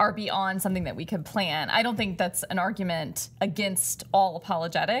are beyond something that we could plan. I don't think that's an argument against all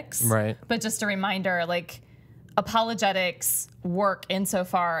apologetics, right? But just a reminder, like, apologetics work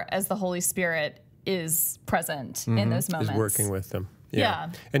insofar as the Holy Spirit is present in those moments. Is working with them. Yeah.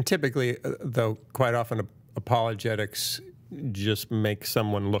 And typically, though, quite often apologetics just make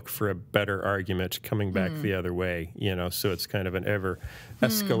someone look for a better argument coming back the other way, you know, so it's kind of an ever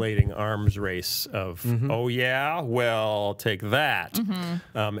escalating arms race of, oh yeah, well, take that.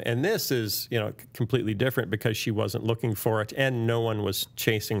 And this is, you know, completely different because she wasn't looking for it and no one was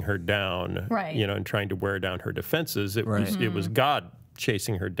chasing her down, right, you know, and trying to wear down her defenses. It was God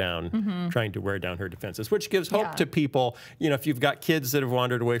chasing her down, trying to wear down her defenses, which gives hope to people. You know, if you've got kids that have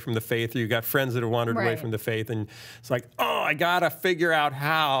wandered away from the faith, or you've got friends that have wandered away from the faith, and it's like, oh, I gotta figure out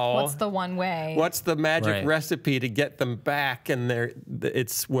how. What's the one way? What's the magic recipe to get them back? And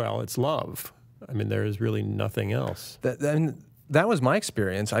it's love. I mean, there is really nothing else. That was my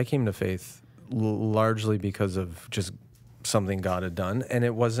experience. I came to faith largely because of just something God had done, and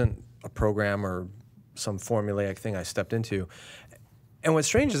it wasn't a program or some formulaic thing I stepped into. And what's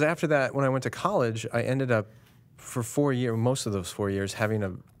strange is after that, when I went to college, I ended up for 4 years, most of those 4 years, having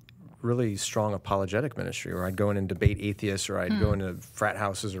a really strong apologetic ministry where I'd go in and debate atheists, or I'd go into frat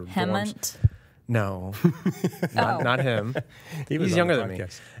houses or dorms. No, not him. He's younger than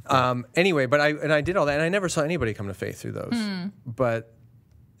me. Anyway, but I did all that, and I never saw anybody come to faith through those. But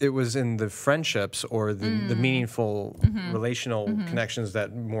it was in the friendships or the meaningful relational connections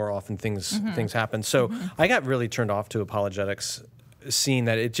that more often things happen. So I got really turned off to apologetics, seeing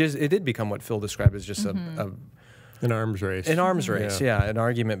that it did become what Phil described as just an arms race. An arms race, an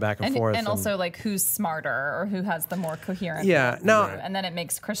argument back and forth. And also, like, who's smarter or who has the more coherent and then it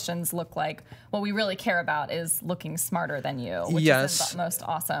makes Christians look like, what we really care about is looking smarter than you, which is the most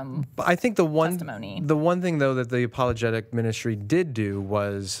awesome I think testimony. The one thing, though, that the apologetic ministry did do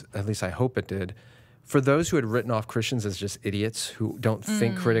was, at least I hope it did, for those who had written off Christians as just idiots who don't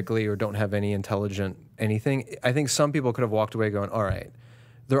think critically or don't have any intelligent anything, I think some people could have walked away going, all right,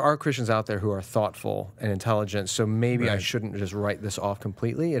 there are Christians out there who are thoughtful and intelligent, so maybe I shouldn't just write this off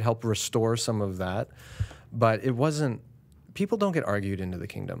completely. It helped restore some of that. But it wasn't, people don't get argued into the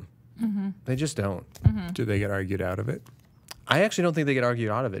kingdom. They just don't. Do they get argued out of it? I actually don't think they get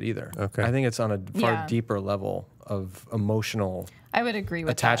argued out of it either. Okay. I think it's on a far deeper level of emotional I would agree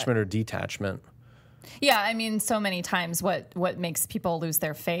with attachment or detachment. Yeah, I mean, so many times what makes people lose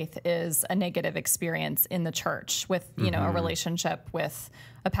their faith is a negative experience in the church with, you know, a relationship with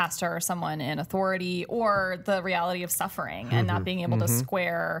a pastor or someone in authority, or the reality of suffering and not being able to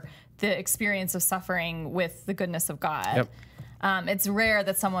square the experience of suffering with the goodness of God. Yep. It's rare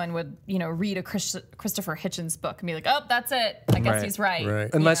that someone would, you know, read a Christopher Hitchens book and be like, oh, that's it. I guess he's right.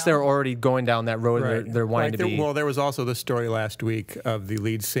 Unless they're already going down that road they're wanting to be. Well, there was also the story last week of the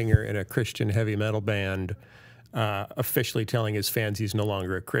lead singer in a Christian heavy metal band officially telling his fans he's no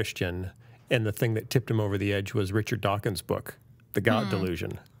longer a Christian. And the thing that tipped him over the edge was Richard Dawkins' book, The God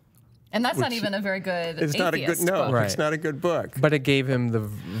Delusion. And that's not even a very good It's not a good book. It's not a good book. But it gave him the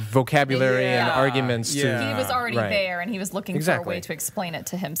vocabulary and arguments to... He was already there, and he was looking for a way to explain it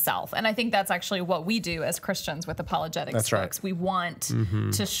to himself. And I think that's actually what we do as Christians with apologetics books. We want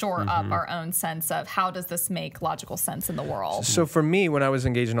to shore up our own sense of how does this make logical sense in the world. So for me, when I was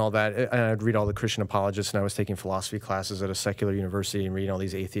engaged in all that, and I'd read all the Christian apologists, and I was taking philosophy classes at a secular university and reading all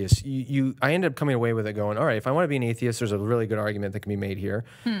these atheists, I ended up coming away with it going, all right, if I want to be an atheist, there's a really good argument that can be made here.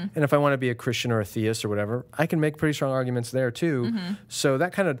 And if I want to be a Christian or a theist or whatever, I can make pretty strong arguments there too. So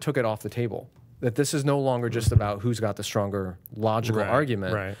that kind of took it off the table. That this is no longer just about who's got the stronger logical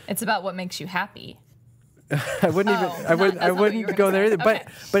argument. It's about what makes you happy. I wouldn't go there either. But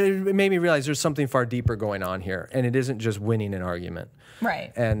it made me realize there's something far deeper going on here, and it isn't just winning an argument.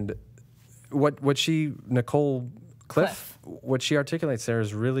 Right. And what Nicole Cliff, what she articulates there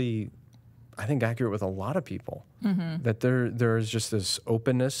is really, I think, accurate with a lot of people. That there is just this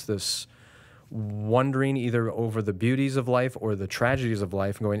openness, this wondering either over the beauties of life or the tragedies of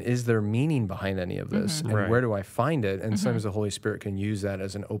life, and going, is there meaning behind any of this? And where do I find it? And sometimes the Holy Spirit can use that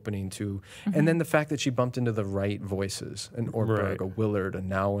as an opening to, and then the fact that she bumped into the right voices, an Ortberg, a Willard, a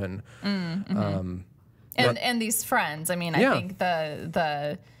Nowen. And these friends, I mean, I think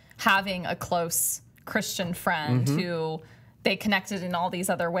the having a close Christian friend who they connected in all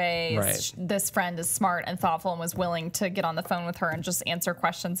these other ways. This friend is smart and thoughtful and was willing to get on the phone with her and just answer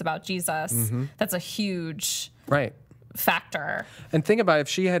questions about Jesus. That's a huge factor. And think about if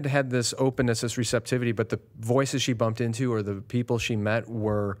she had had this openness, this receptivity, but the voices she bumped into or the people she met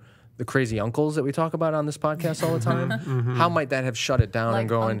were the crazy uncles that we talk about on this podcast all the time, how might that have shut it down Like and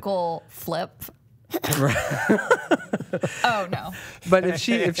going, Uncle Flip. Oh no! But if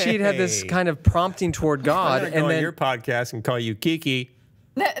she'd had this kind of prompting toward God, I'm gonna go on your podcast and call you Kiki.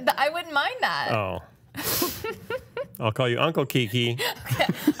 I wouldn't mind that. Oh. I'll call you Uncle Kiki. Okay.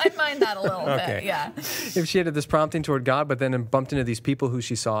 I'd mind that a little bit, yeah. If she had this prompting toward God, but then bumped into these people who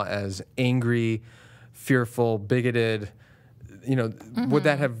she saw as angry, fearful, bigoted, would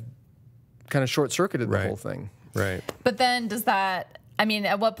that have kind of short-circuited the whole thing? Right. But then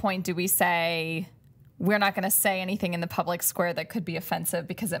at what point do we say we're not going to say anything in the public square that could be offensive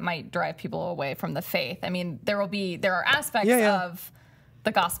because it might drive people away from the faith? I mean, there are aspects of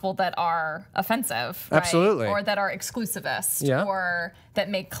the gospel that are offensive, right? Absolutely. Or that are exclusivist, or that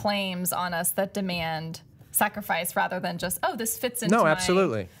make claims on us that demand sacrifice rather than just, this fits into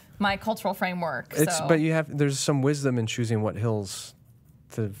my cultural framework. But there's some wisdom in choosing what hills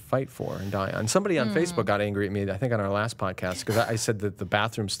to fight for and die on. Somebody on Facebook got angry at me, I think on our last podcast, because I said that the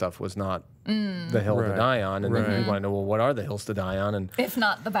bathroom stuff was not the hill to die on, and then we want to know, well, what are the hills to die on? And if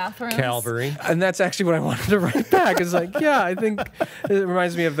not the bathrooms, Calvary. And that's actually what I wanted to write back. It's like, I think it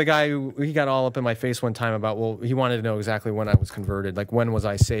reminds me of the guy who he got all up in my face one time about, well, he wanted to know exactly when I was converted, like when was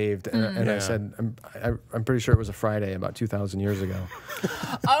I saved, and I said, I'm pretty sure it was a Friday about 2,000 years ago.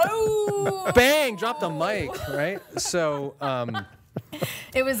 Oh, bang! Dropped the mic, right? So.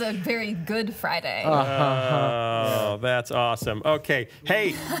 It was a very good Friday. Oh, that's awesome. Okay.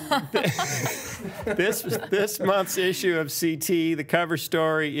 Hey, this month's issue of CT, the cover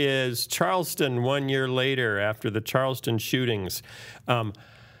story is Charleston 1 year later after the Charleston shootings. How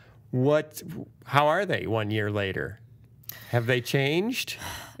are they 1 year later? Have they changed?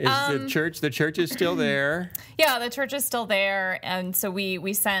 Is the church is still there? Yeah, the church is still there. And so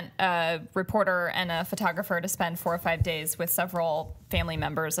we sent a reporter and a photographer to spend 4 or 5 days with several family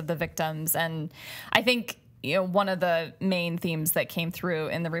members of the victims. And I think, one of the main themes that came through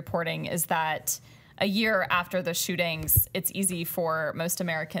in the reporting is that a year after the shootings, it's easy for most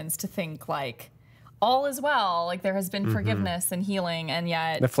Americans to think like, all is well, like there has been forgiveness and healing, and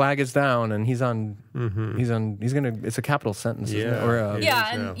yet the flag is down, and he's gonna. It's a capital sentence, isn't it? Or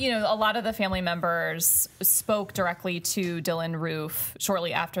a lot of the family members spoke directly to Dylan Roof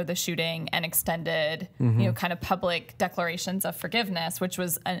shortly after the shooting and extended, kind of public declarations of forgiveness, which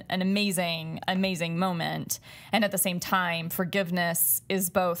was an amazing moment. And at the same time, forgiveness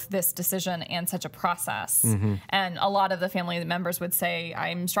is both this decision and such a process. And a lot of the family members would say,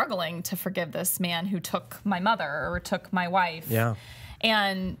 "I'm struggling to forgive this man who took my mother or took my wife." Yeah.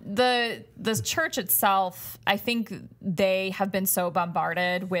 And the church itself, I think they have been so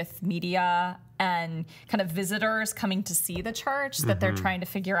bombarded with media and kind of visitors coming to see the church that they're trying to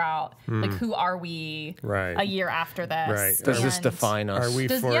figure out, like, who are we a year after this? Right. Does this define us? Are we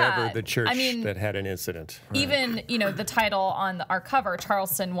forever the church that had an incident? Right. Even, the title on our cover,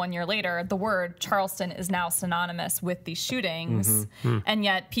 Charleston 1 year later, the word Charleston is now synonymous with these shootings. And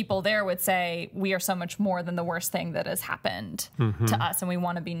yet people there would say, we are so much more than the worst thing that has happened to us, and we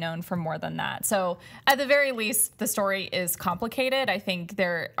want to be known for more than that. So at the very least, the story is complicated. I think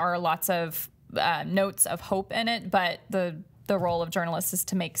there are lots of notes of hope in it, but the role of journalists is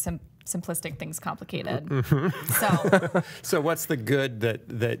to make some simplistic things complicated. So what's the good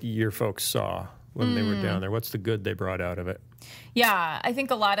that your folks saw when they were down there? What's the good they brought out of it? Yeah, I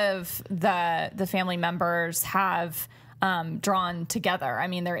think a lot of the family members have drawn together. I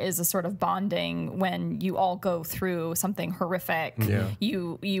mean, there is a sort of bonding when you all go through something horrific. Yeah.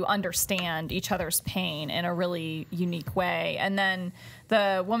 You understand each other's pain in a really unique way. And then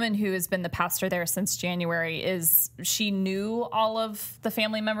the woman who has been the pastor there since January she knew all of the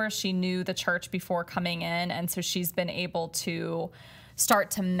family members. She knew the church before coming in. And so she's been able to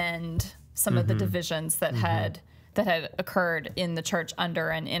start to mend some of the divisions that had occurred in the church under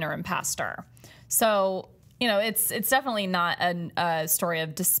an interim pastor. So, it's definitely not a story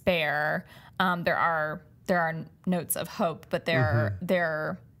of despair. There are notes of hope, but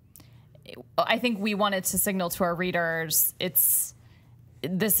I think we wanted to signal to our readers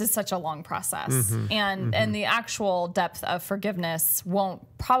this is such a long process, and the actual depth of forgiveness won't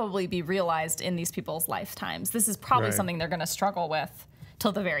probably be realized in these people's lifetimes. This is probably something they're going to struggle with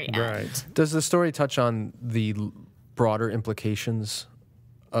till the very end. Right. Does the story touch on the broader implications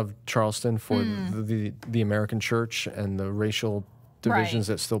of Charleston for the American church and the racial divisions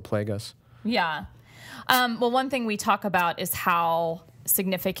that still plague us? Yeah. Well, one thing we talk about is how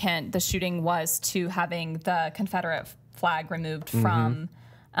significant the shooting was to having the Confederate flag removed from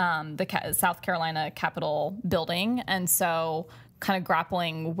the South Carolina Capitol building. And so kind of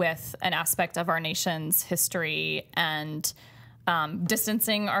grappling with an aspect of our nation's history and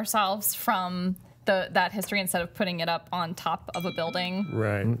distancing ourselves from that history instead of putting it up on top of a building.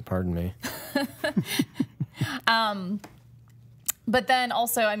 Right. Pardon me. But then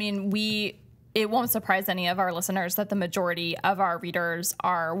also, I mean, it won't surprise any of our listeners that the majority of our readers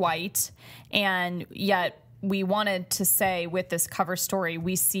are white, and yet we wanted to say with this cover story,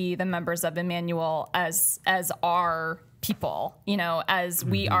 we see the members of Emmanuel as our people, you know, as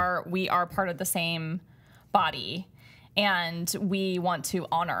we are part of the same body, and we want to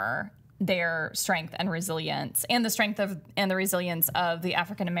honor their strength and resilience, and the strength of and the resilience of the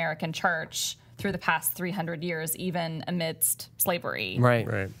African American church through the past 300 years, even amidst slavery. Right.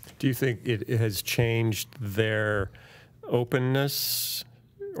 Right. Do you think it has changed their openness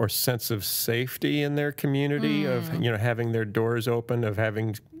or sense of safety in their community of, you know, having their doors open, of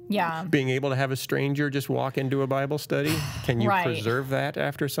having being able to have a stranger just walk into a Bible study? Can you preserve that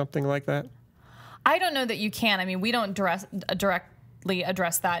after something like that? I don't know that you can. I mean, we don't directly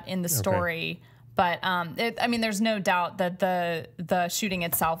address that in the story. But I mean, there's no doubt that the shooting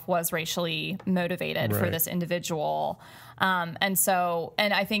itself was racially motivated for this individual, and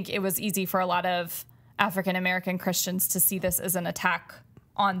I think it was easy for a lot of African American Christians to see this as an attack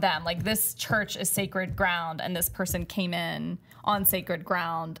on them. Like, this church is sacred ground, and this person came in on sacred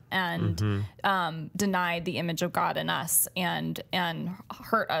ground and denied the image of God in us and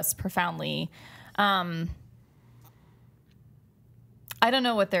hurt us profoundly. I don't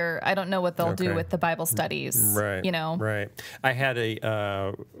know what they'll do with the Bible studies. Right. You know. Right. I had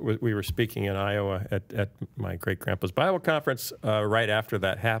we were speaking in Iowa at my great grandpa's Bible conference right after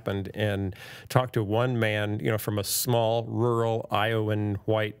that happened, and talked to one man, you know, from a small rural Iowan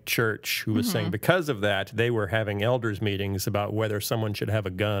white church who was saying because of that they were having elders meetings about whether someone should have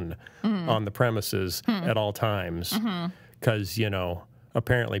a gun on the premises at all times, because you know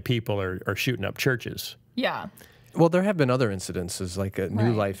apparently people are shooting up churches. Yeah. Well, there have been other incidences, like at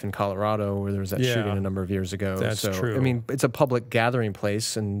New Life in Colorado, where there was that shooting a number of years ago. That's true. I mean, it's a public gathering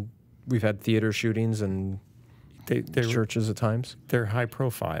place, and we've had theater shootings and churches at times. They're high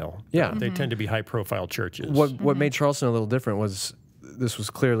profile. Yeah. They tend to be high profile churches. What made Charleston a little different was this was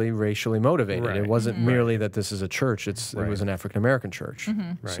clearly racially motivated. Right. It wasn't merely that this is a church. It was an African American church.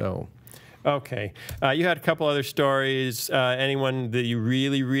 Right. So. Okay. You had a couple other stories. Anyone that you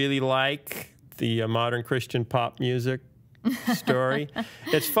really, really like? The modern Christian pop music story.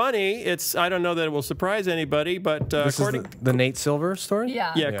 It's funny. I don't know that it will surprise anybody, but this according is the Nate Silver story?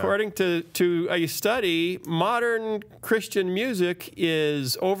 Yeah. According to a study, modern Christian music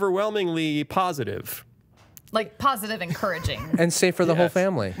is overwhelmingly positive. Like positive, encouraging. And safe for the whole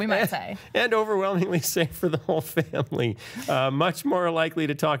family. We might say. And overwhelmingly safe for the whole family. Much more likely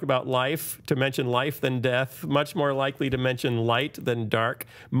to talk about life, to mention life than death. Much more likely to mention light than dark.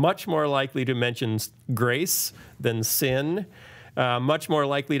 Much more likely to mention grace than sin. Much more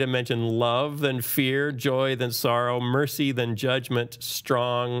likely to mention love than fear, joy than sorrow, mercy than judgment,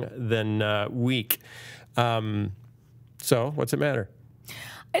 strong than weak. So what's it matter?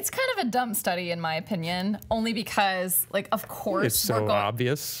 It's kind of a dumb study, in my opinion, only because, like, of course, it's so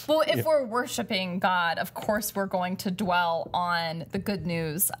obvious. Well, if we're worshiping God, of course, we're going to dwell on the good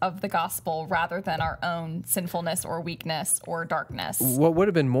news of the gospel rather than our own sinfulness or weakness or darkness. What would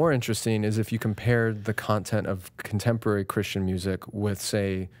have been more interesting is if you compared the content of contemporary Christian music with,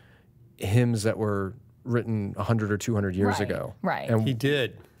 say, hymns that were written 100 or 200 years ago. Right. And He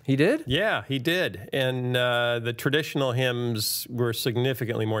did. He did? Yeah, he did. And the traditional hymns were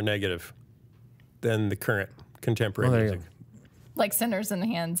significantly more negative than the current contemporary music. Like sinners in the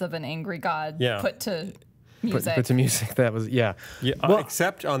hands of an angry God put to music. Put to music. That was, Well,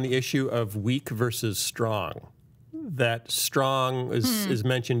 except on the issue of weak versus strong. That strong is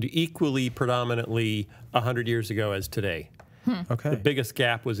mentioned equally predominantly 100 years ago as today. Okay. The biggest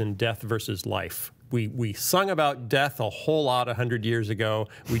gap was in death versus life. We sung about death a whole lot 100 years ago.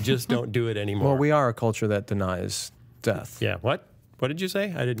 We just don't do it anymore. Well, we are a culture that denies death. Yeah, what? What did you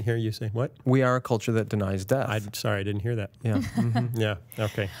say? I didn't hear you say what? We are a culture that denies death. I'm sorry, I didn't hear that. Yeah. Yeah,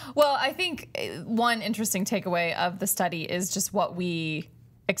 okay. Well, I think one interesting takeaway of the study is just what we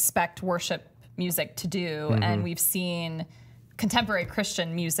expect worship music to do. And we've seen contemporary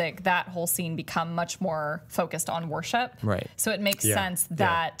Christian music, that whole scene become much more focused on worship. Right. So it makes sense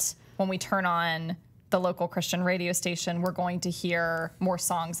that when we turn on the local Christian radio station, we're going to hear more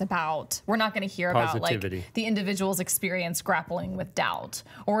songs about, we're not going to hear about like the individual's experience grappling with doubt,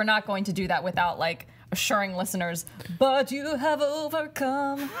 or we're not going to do that without like assuring listeners, but you have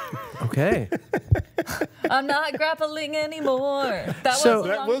overcome. Okay. I'm not grappling anymore. That So- was a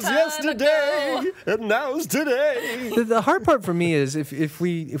That long was time yesterday, ago. and now's today. The hard part for me is if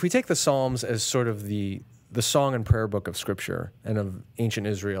we take the Psalms as sort of the song and prayer book of Scripture and of ancient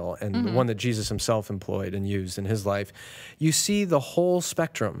Israel, and the one that Jesus himself employed and used in his life, you see the whole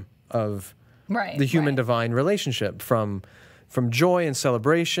spectrum of the human-divine relationship, from joy and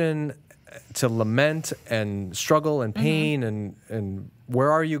celebration to lament and struggle and pain and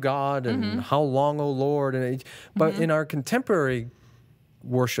where are you, God, and how long, O Lord. But in our contemporary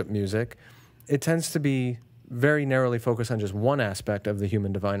worship music, it tends to be very narrowly focused on just one aspect of the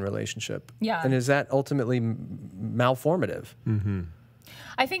human-divine relationship. Yeah. And is that ultimately malformative?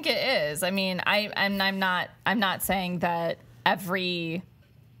 I think it is. I mean, I'm not saying that every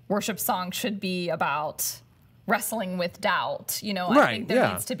worship song should be about wrestling with doubt. You know, I think there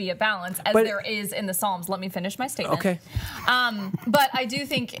needs to be a balance, as there is in the Psalms. Let me finish my statement. Okay. But I do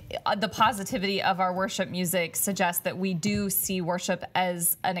think the positivity of our worship music suggests that we do see worship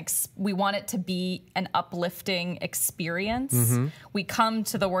as we want it to be an uplifting experience. We come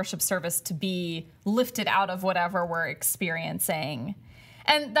to the worship service to be lifted out of whatever we're experiencing.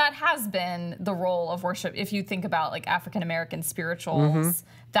 And that has been the role of worship. If you think about like African American spirituals,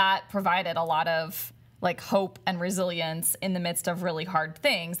 that provided a lot of like hope and resilience in the midst of really hard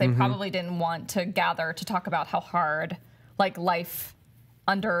things. They probably didn't want to gather to talk about how hard like life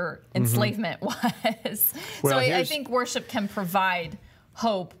under enslavement was. Well, so I think worship can provide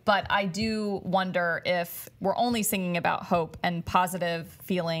hope, but I do wonder if we're only singing about hope and positive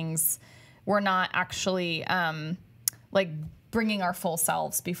feelings, we're not actually like bringing our full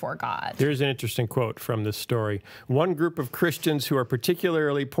selves before God. Here's an interesting quote from this story. One group of Christians who are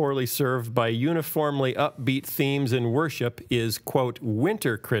particularly poorly served by uniformly upbeat themes in worship is, quote,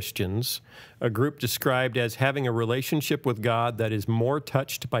 winter Christians, a group described as having a relationship with God that is more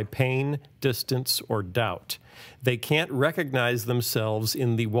touched by pain, distance, or doubt. They can't recognize themselves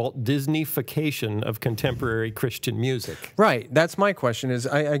in the Walt Disney-fication of contemporary Christian music. Right. That's my question.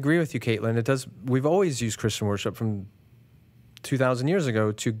 I agree with you, Katelyn. We've always used Christian worship from 2,000 years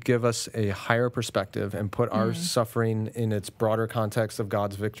ago to give us a higher perspective and put our suffering in its broader context of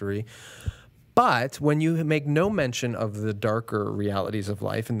God's victory. But when you make no mention of the darker realities of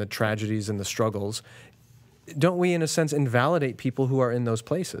life and the tragedies and the struggles, don't we, in a sense, invalidate people who are in those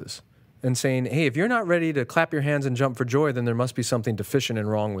places? And saying, hey, if you're not ready to clap your hands and jump for joy, then there must be something deficient and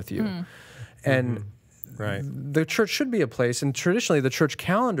wrong with you. And Right. the church should be a place, and traditionally the church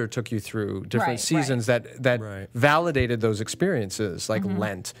calendar took you through different seasons that validated those experiences, like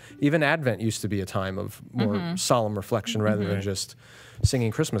Lent. Even Advent used to be a time of more solemn reflection rather than just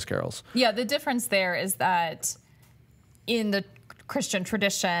singing Christmas carols. Yeah, the difference there is that in the Christian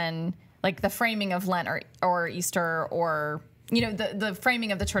tradition, like the framing of Lent or Easter or, you know, the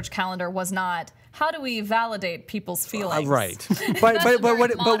framing of the church calendar was not, how do we validate people's feelings? Right. But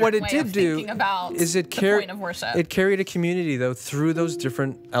what it did do is it carried a community, though, through those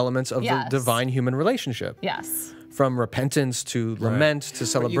different elements of the divine human relationship. Yes. From repentance to lament to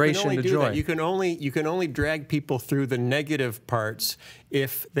celebration to joy. You can only drag people through the negative parts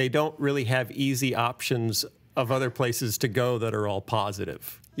if they don't really have easy options of other places to go that are all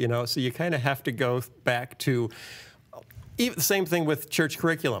positive. You know, so you kind of have to go back to the same thing with church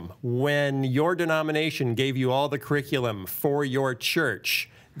curriculum. When your denomination gave you all the curriculum for your church,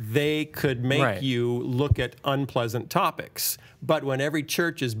 they could make you look at unpleasant topics. But when every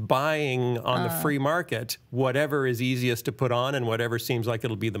church is buying on the free market, whatever is easiest to put on and whatever seems like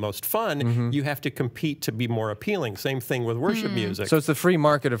it'll be the most fun, you have to compete to be more appealing. Same thing with worship music. So it's the free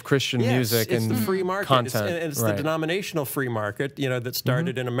market of Christian music it's and the free market. Content. It's the denominational free market, you know, that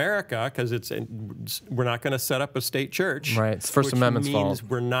started in America because we're not going to set up a state church. Right, it's First Amendment's fault.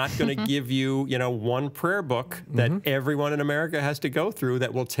 We're not going to give you, you know, one prayer book that everyone in America has to go through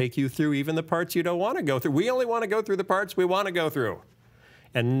that will take you through even the parts you don't want to go through. We only want to go through the parts we want to go through.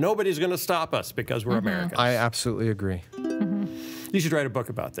 And nobody's going to stop us because we're Americans. I absolutely agree. You should write a book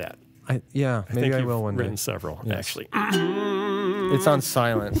about that. Maybe I will one day. Written several, actually. It's on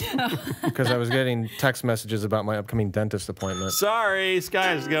silent because I was getting text messages about my upcoming dentist appointment. Sorry,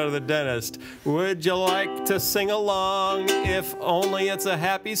 Sky's go to the dentist. Would you like to sing along if only it's a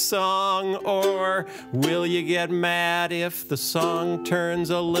happy song? Or will you get mad if the song turns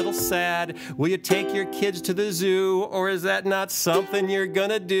a little sad? Will you take your kids to the zoo? Or is that not something you're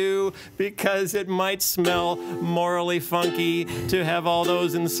gonna do? Because it might smell morally funky to have all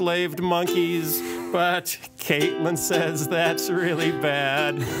those enslaved monkeys. But Katelyn says that's really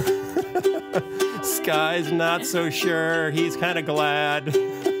bad. Sky's not so sure. He's kind of glad.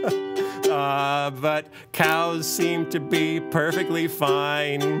 But cows seem to be perfectly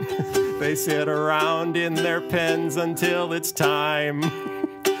fine. They sit around in their pens until it's time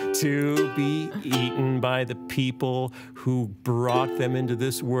to be eaten by the people who brought them into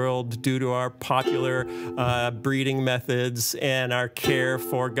this world due to our popular breeding methods and our care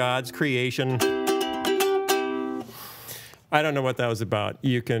for God's creation. I don't know what that was about.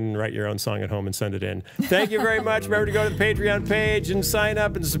 You can write your own song at home and send it in. Thank you very much. Remember to go to the Patreon page and sign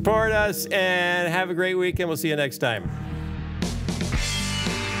up and support us. And have a great weekend. We'll see you next time.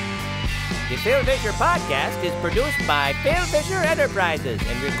 The Phil Vischer Podcast is produced by Phil Vischer Enterprises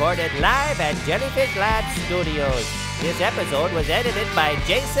and recorded live at Jellyfish Lab Studios. This episode was edited by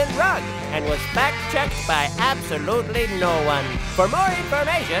Jason Rugg and was fact-checked by absolutely no one. For more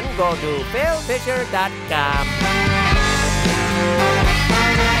information, go to philvischer.com.